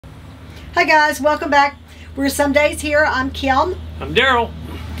Hi guys, welcome back. We're Some Days Here. I'm Kim. I'm Daryl.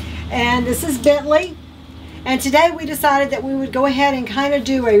 And this is Bentley. And today we decided that we would go ahead and kind of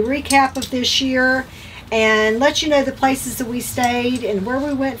do a recap of this year and let you know the places that we stayed and where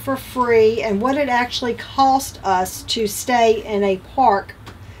we went for free and what it actually cost us to stay in a park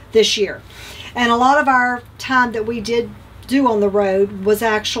this year. And a lot of our time that we did do on the road was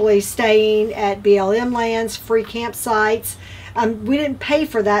actually staying at BLM lands, free campsites. We didn't pay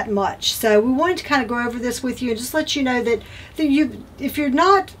for that much, so we wanted to kind of go over this with you and just let you know that if you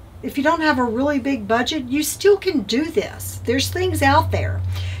don't have a really big budget, you still can do this. There's things out there.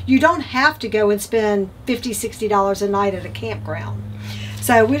 You don't have to go and spend $50, $60 a night at a campground.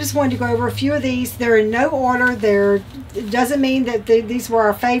 So we just wanted to go over a few of these. They're in no order. It doesn't mean that these were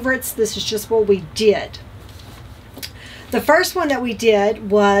our favorites. This is just what we did. The first one that we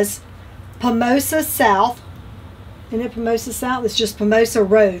did was Pomosa South. Isn't it Pomosa South? It's just Pomosa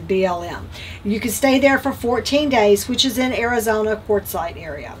Road, BLM. You can stay there for 14 days, which is in Arizona, Quartzsite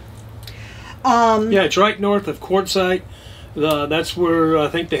area. Yeah, it's right north of Quartzsite. That's where I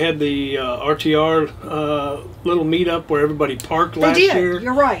think they had the RTR little meetup where everybody parked last year.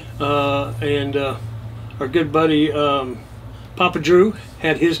 You're right. And our good buddy Papa Drew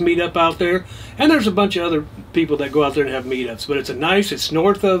had his meetup out there. And there's a bunch of other people that go out there and have meetups. But it's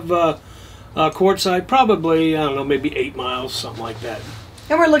north of Quartzsite, probably, I don't know, maybe 8 miles, something like that.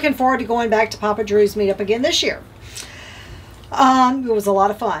 And we're looking forward to going back to Papa Drew's meetup again this year. It was a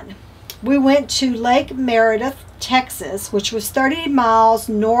lot of fun. We went to Lake Meredith, Texas, which was 30 miles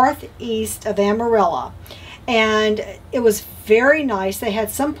northeast of Amarillo. And it was very nice. They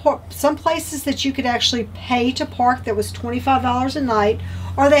had some places that you could actually pay to park that was $25 a night,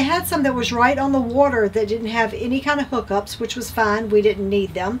 or they had some that was right on the water that didn't have any kind of hookups, which was fine. We didn't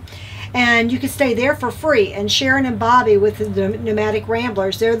need them. And you could stay there for free. And Sharon and Bobby with the Nomadic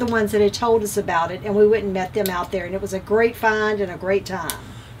Ramblers, they're the ones that had told us about it, and we went and met them out there, and it was a great find and a great time.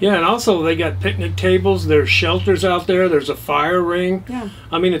 Yeah, and also they got picnic tables, there's shelters out there, there's a fire ring. Yeah.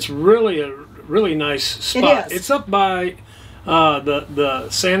 I mean, it's really a really nice spot. It is. It's up by the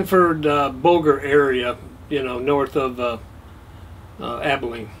Sanford Boulder area, you know, north of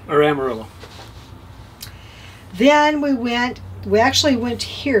Abilene or Amarillo. Then we actually went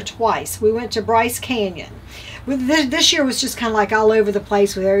here twice. We went to Bryce Canyon. This year was just kind of like all over the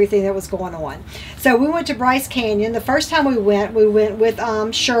place with everything that was going on. So we went to Bryce Canyon. The first time we went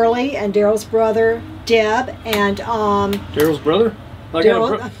with Shirley and Daryl's brother, Deb, and Daryl's brother? I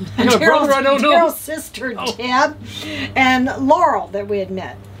got a brother I don't know. Daryl's sister, Deb, and Laurel that we had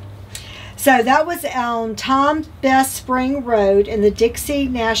met. So that was on Tom Best Spring Road in the Dixie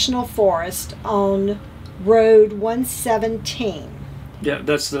National Forest on Road 117. Yeah,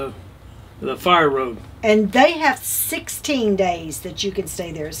 that's the fire road. And they have 16 days that you can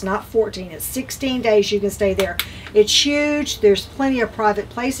stay there. It's not 14. It's 16 days you can stay there. It's huge. There's plenty of private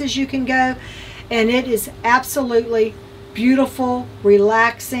places you can go. And it is absolutely beautiful,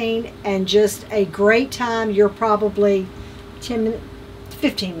 relaxing, and just a great time. You're probably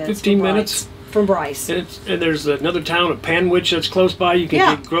 15 minutes from Bryce. And there's another town of Panwich that's close by. You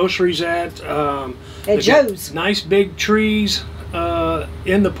can get groceries at. Joe's. Nice big trees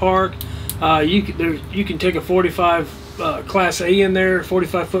in the park. You can take a 45 Class A in there,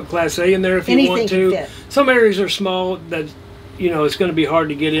 45-foot Class A in there if you want to. Can fit. Some areas are small that, you know, it's going to be hard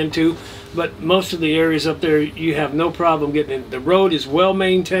to get into, but most of the areas up there you have no problem getting in. The road is well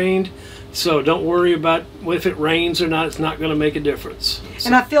maintained, so don't worry about if it rains or not. It's not going to make a difference.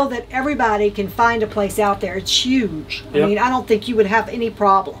 And I feel that everybody can find a place out there. It's huge. I mean, I don't think you would have any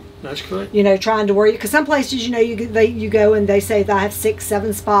problem. That's correct. You know, trying to worry, because some places, you know, you go and they say that I have 6,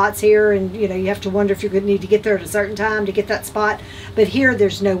 7 spots here, and you know, you have to wonder if you're going to need to get there at a certain time to get that spot. But here,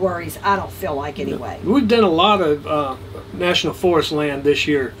 there's no worries. I don't feel like anyway. We've done a lot of national forest land this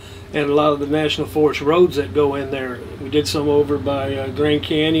year, and a lot of the national forest roads that go in there. We did some over by Grand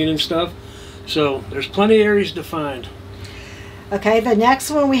Canyon and stuff. So there's plenty of areas to find. Okay, the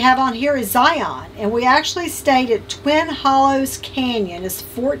next one we have on here is Zion, and we actually stayed at Twin Hollows Canyon. It's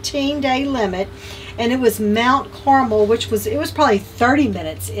 14-day limit, and it was Mount Carmel, which was probably 30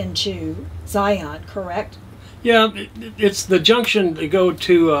 minutes into Zion, correct? Yeah, it's the junction to go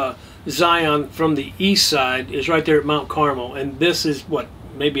to Zion from the east side is right there at Mount Carmel, and this is what,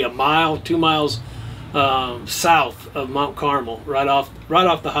 maybe a mile, 2 miles south of Mount Carmel, right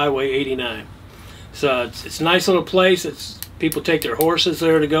off the Highway 89. So it's a nice little place. People take their horses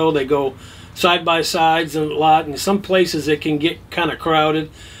there to go. They go side by sides and a lot. And some places it can get kind of crowded,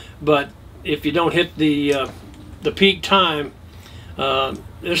 but if you don't hit the peak time,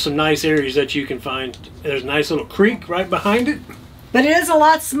 there's some nice areas that you can find. There's a nice little creek right behind it. But it is a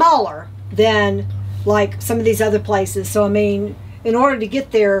lot smaller than like some of these other places. So I mean, in order to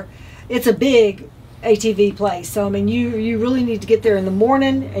get there, it's a big ATV place. So I mean, you really need to get there in the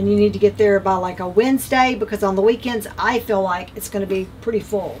morning, and you need to get there by like a Wednesday, because on the weekends I feel like it's going to be pretty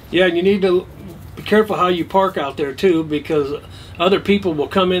full. Yeah, and you need to be careful how you park out there too, because other people will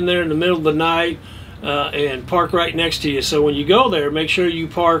come in there in the middle of the night and park right next to you. So when you go there, make sure you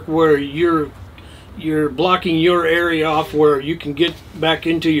park where you're blocking your area off, where you can get back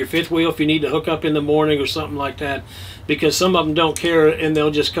into your fifth wheel if you need to hook up in the morning or something like that, because some of them don't care and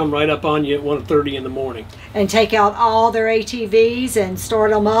they'll just come right up on you at 1:30 in the morning and take out all their ATVs and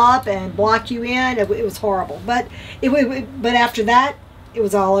start them up and block you in. It was horrible, but but after that it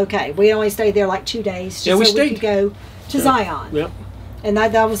was all okay. We only stayed there like 2 days just so we could go to Zion. Yep. And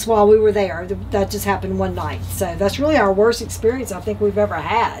that was while we were there. That just happened one night. So that's really our worst experience I think we've ever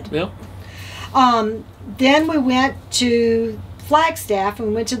had. Yep. Then we went to Flagstaff and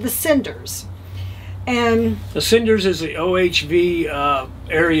we went to the Cinders. And the Cinders is the OHV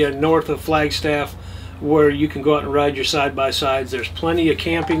area north of Flagstaff, where you can go out and ride your side-by-sides. There's plenty of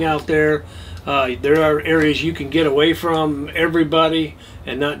camping out there. There are areas you can get away from everybody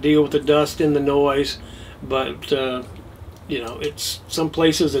and not deal with the dust and the noise. But you know, it's some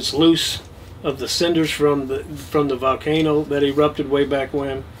places it's loose of the cinders from the volcano that erupted way back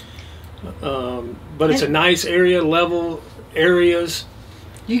when. But it's a nice area, level areas.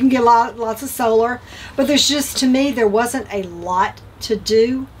 You can get lots of solar, but there's just, to me, there wasn't a lot to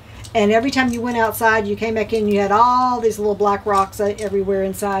do. And every time you went outside, you came back in, you had all these little black rocks everywhere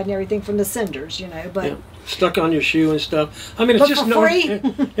inside and everything from the cinders, you know. But stuck on your shoe and stuff. I mean, it's just free.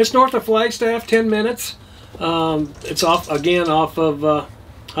 It's north of Flagstaff, 10 minutes. It's off of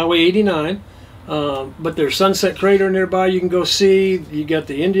Highway 89. But there's Sunset Crater nearby you can go see. You got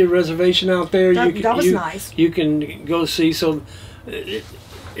the Indian Reservation out there. That was nice. You can go see. So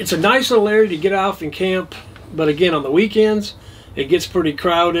it's a nice little area to get off and camp. But again, on the weekends, it gets pretty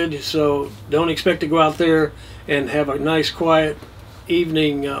crowded. So don't expect to go out there and have a nice quiet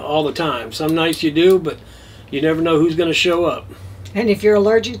evening all the time. Some nights you do, but you never know who's going to show up. And if you're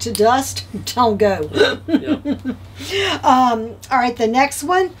allergic to dust, don't go. All right, the next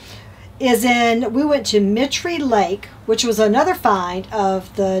one is we went to Mitri Lake, which was another find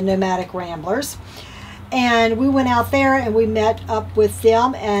of the Nomadic Ramblers. And we went out there and we met up with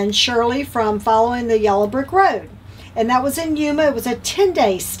them and Shirley from Following the Yellow Brick Road. And that was in Yuma. It was a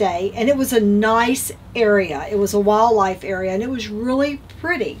 10-day stay, and it was a nice area. It was a wildlife area, and it was really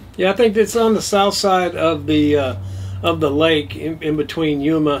pretty. Yeah, I think it's on the south side of the lake, in between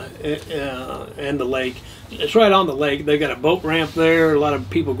Yuma and the lake. It's right on the lake. They got a boat ramp there. A lot of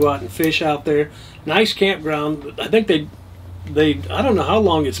people go out and fish out there. Nice campground. I think I don't know how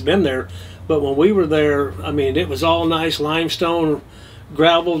long it's been there, but when we were there, I mean, it was all nice limestone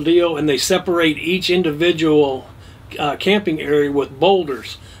gravel deal, and they separate each individual camping area with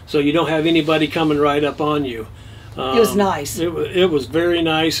boulders, so you don't have anybody coming right up on you. It was nice. It was very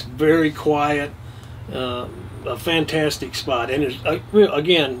nice, very quiet, a fantastic spot. And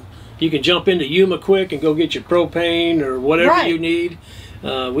again, you can jump into Yuma quick and go get your propane or whatever you need.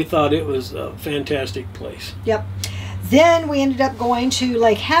 We thought it was a fantastic place. Yep. Then we ended up going to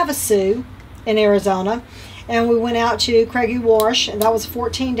Lake Havasu in Arizona, and we went out to Craigie Wash, and that was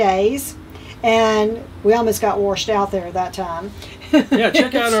 14 days. And we almost got washed out there that time. Yeah,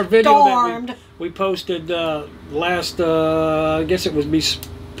 check out our video that we posted last, I guess it would be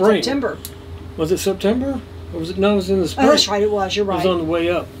spring. September. Was it September? Or was it? No, it was in the spring. Oh, that's right, it was. You're right. It was on the way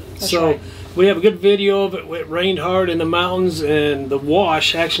up. That's so right. We have a good video of it. It rained hard in the mountains, and the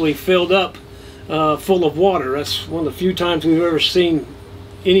wash actually filled up full of water. That's one of the few times we've ever seen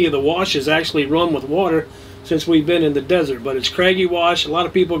any of the washes actually run with water since we've been in the desert. But it's Craigie Wash. A lot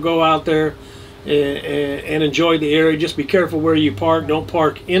of people go out there and enjoy the area. Just be careful where you park. Don't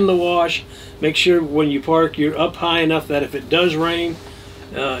park in the wash. Make sure when you park you're up high enough that if it does rain,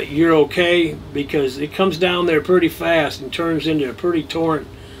 you're okay, because it comes down there pretty fast and turns into a pretty torrent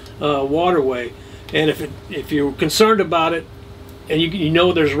waterway. And if you're concerned about it and you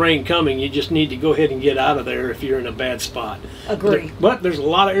know there's rain coming, you just need to go ahead and get out of there if you're in a bad spot. Agree. But there's a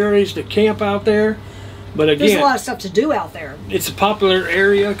lot of areas to camp out there. But again, there's a lot of stuff to do out there. It's a popular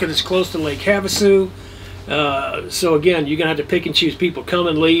area because it's close to Lake Havasu. So again, you're going to have to pick and choose people come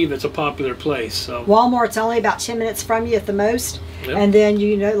and leave. It's a popular place. So Walmart's only about 10 minutes from you at the most. Yep. And then,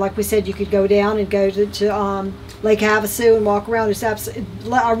 you know, like we said, you could go down and go to Lake Havasu and walk around.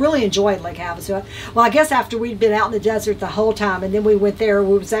 I really enjoyed Lake Havasu. Well, I guess after we'd been out in the desert the whole time, and then we went there,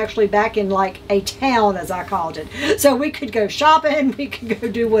 we was actually back in like a town, as I called it. So we could go shopping, we could go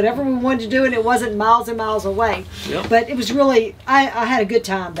do whatever we wanted to do, and it wasn't miles and miles away. Yep. But it was really, I had a good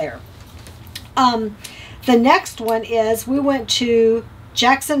time there. The next one is we went to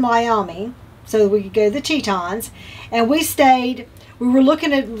Jackson, Wyoming, so we could go to the Tetons, and we stayed. We were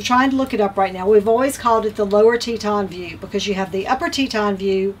trying to look it up right now. We've always called it the Lower Teton View because you have the Upper Teton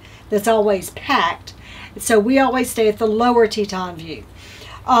View that's always packed. So we always stay at the Lower Teton View.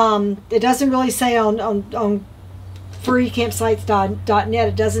 It doesn't really say on freecampsites.net.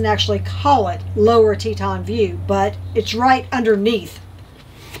 It doesn't actually call it Lower Teton View, but it's right underneath.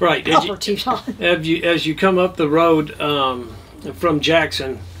 Right. Upper Teton. As you come up the road from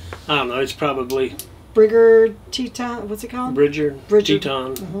Jackson, I don't know, it's probably Bridger Teton, what's it called? Bridger.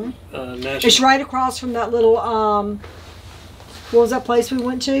 Teton. National. It's right across from that little, what was that place we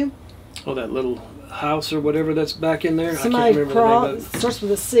went to? Oh, that little house or whatever that's back in there. Somebody I can't remember the name of it. Starts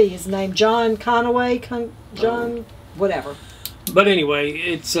with a C. His name, John Conaway, John, whatever. But anyway,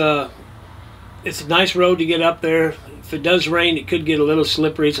 it's a nice road to get up there. If it does rain, it could get a little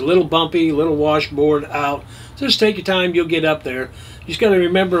slippery. It's a little bumpy, a little washboard out. So just take your time. You'll get up there. You just got to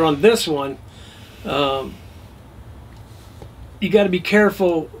remember on this one, you got to be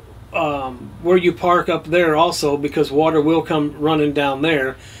careful where you park up there also, because water will come running down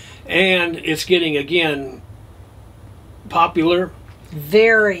there. And it's getting, again, popular.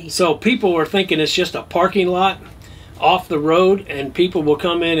 Very. So people are thinking it's just a parking lot off the road, and people will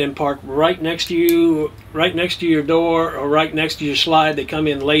come in and park right next to you, right next to your door, or right next to your slide. They come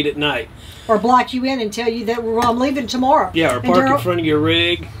in late at night. Or block you in and tell you that, well, I'm leaving tomorrow. Yeah, or park in front of your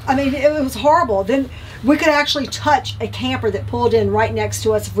rig. I mean, it was horrible. Then we could actually touch a camper that pulled in right next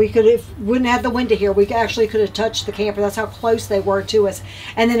to us. If we wouldn't have the window here, we actually could have touched the camper. That's how close they were to us.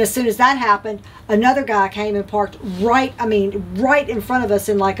 And then as soon as that happened, another guy came and parked right in front of us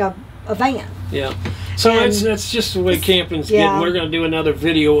in like a van. Yeah. So that's just the way camping's getting. We're going to do another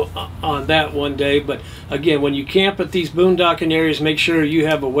video on that one day. But again, when you camp at these boondocking areas, make sure you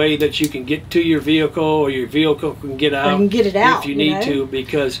have a way that you can get to your vehicle, or your vehicle can get out. Or you can get it out if you need to,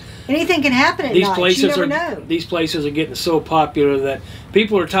 because anything can happen at night. You never know. These places are getting so popular that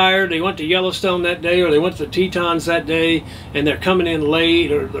people are tired. They went to Yellowstone that day, or they went to the Tetons that day, and they're coming in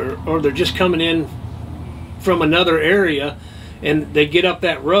late, or they're just coming in from another area. And they get up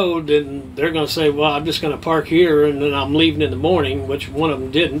that road, and they're going to say, well, I'm just going to park here, and then I'm leaving in the morning, which one of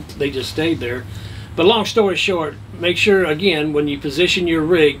them didn't. They just stayed there. But long story short, make sure, again, when you position your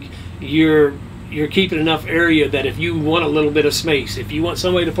rig, you're keeping enough area that if you want a little bit of space, if you want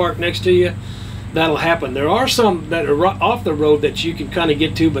somebody to park next to you, that'll happen. There are some that are off the road that you can kind of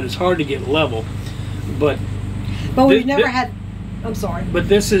get to, but it's hard to get level. But we've never had, I'm sorry. But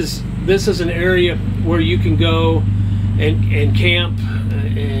this is an area where you can go and camp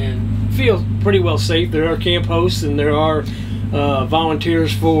and feel pretty well safe. There are camp hosts, and there are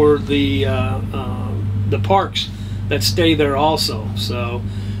volunteers for the parks that stay there also. So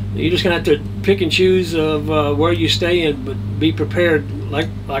you're just gonna have to pick and choose of where you stay in, but be prepared. Like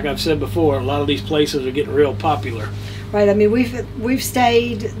I've said before, a lot of these places are getting real popular. Right. I mean, we've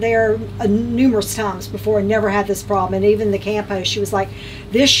stayed there numerous times before and never had this problem. And even the camp host, she was like,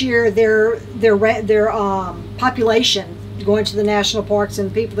 this year their population going to the national parks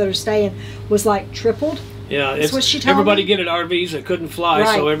and people that are staying was like tripled. Yeah, that's what she told everybody me. Get at RVs that couldn't fly,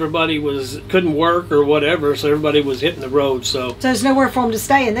 right. So everybody couldn't work or whatever, so everybody was hitting the road. So there's nowhere for them to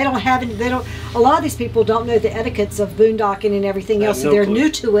stay, and they don't have any. A lot of these people don't know the etiquettes of boondocking and everything else. So they're new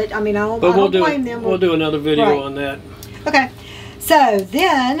to it. I mean, I don't blame them. We'll do another video right. on that. Okay, so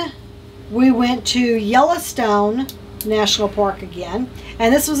then we went to Yellowstone National Park again,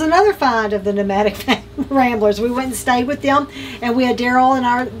 and this was another find of the Nomadic Ramblers. We went and stayed with them, and we had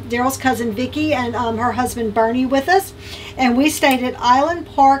Daryl's cousin Vicki and her husband Bernie with us, and we stayed at Island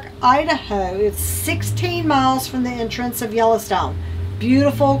Park, Idaho. It's 16 miles from the entrance of Yellowstone.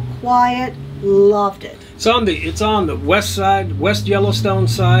 Beautiful, quiet, loved it. It's on the west side, West Yellowstone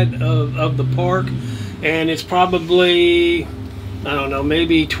side of the park. And it's probably, I don't know,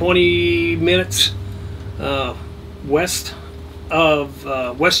 maybe 20 minutes west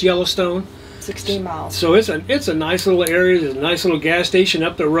of West Yellowstone. 16 miles. So it's a nice little area. There's a nice little gas station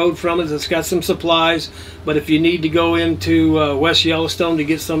up the road from it that's got some supplies. But if you need to go into West Yellowstone to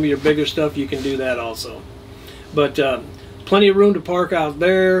get some of your bigger stuff, you can do that also. But plenty of room to park out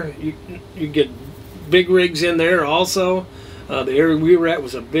there. You get big rigs in there also. The area we were at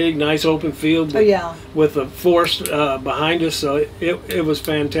was a big, nice open field with a forest behind us, so it was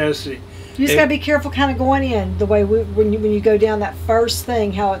fantastic. You just got to be careful kind of going in, the way when you go down that first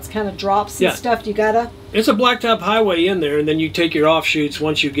thing, how it's kind of drops and stuff. You got to... It's a blacktop highway in there, and then you take your offshoots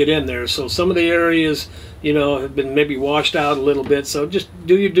once you get in there. So some of the areas, have been maybe washed out a little bit, so just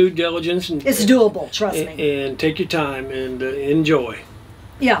do your due diligence. It's doable, trust me. And take your time and enjoy.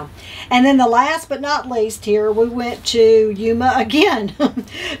 Yeah. And then the last but not least here, we went to Yuma again,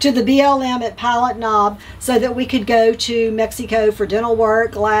 to the BLM at Pilot Knob, so that we could go to Mexico for dental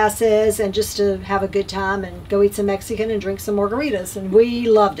work, glasses, and just to have a good time and go eat some Mexican and drink some margaritas. And we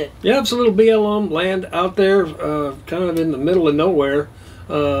loved it. Yeah, it's a little BLM land out there, kind of in the middle of nowhere,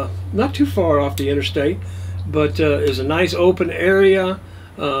 not too far off the interstate, but it's a nice open area.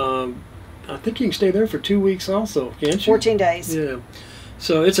 I think you can stay there for 2 weeks also, can't you? 14 days. Yeah.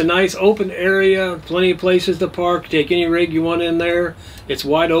 So it's a nice open area, plenty of places to park, take any rig you want in there. It's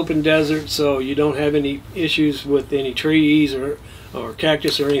wide open desert, so you don't have any issues with any trees or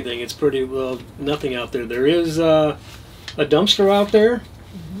cactus or anything. It's pretty well nothing out there. There is a dumpster out there,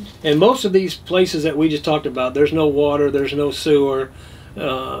 and most of these places that we just talked about, there's no water, there's no sewer.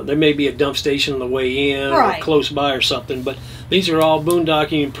 There may be a dump station on the way in or close by or something, but these are all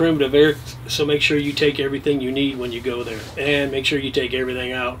boondocking and primitive areas, so make sure you take everything you need when you go there, and make sure you take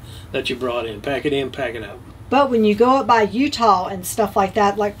everything out that you brought in. Pack it in, pack it out. But when you go up by Utah and stuff like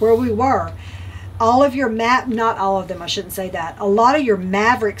that, like where we were, all of your not all of them, I shouldn't say that, a lot of your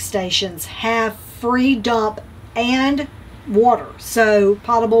Maverick stations have free dump and water, so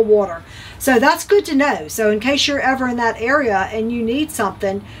potable water. So that's good to know. So in case you're ever in that area and you need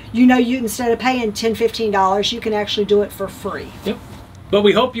something, you know, you instead of paying $10, $15, you can actually do it for free. Yep. But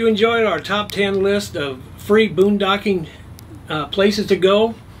we hope you enjoyed our top 10 list of free boondocking places to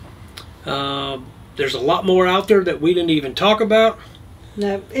go. There's a lot more out there that we didn't even talk about.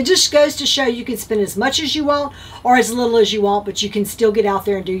 No, it just goes to show you can spend as much as you want or as little as you want, but you can still get out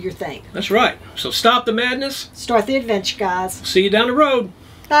there and do your thing. That's right. So stop the madness. Start the adventure, guys. See you down the road.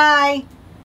 Bye.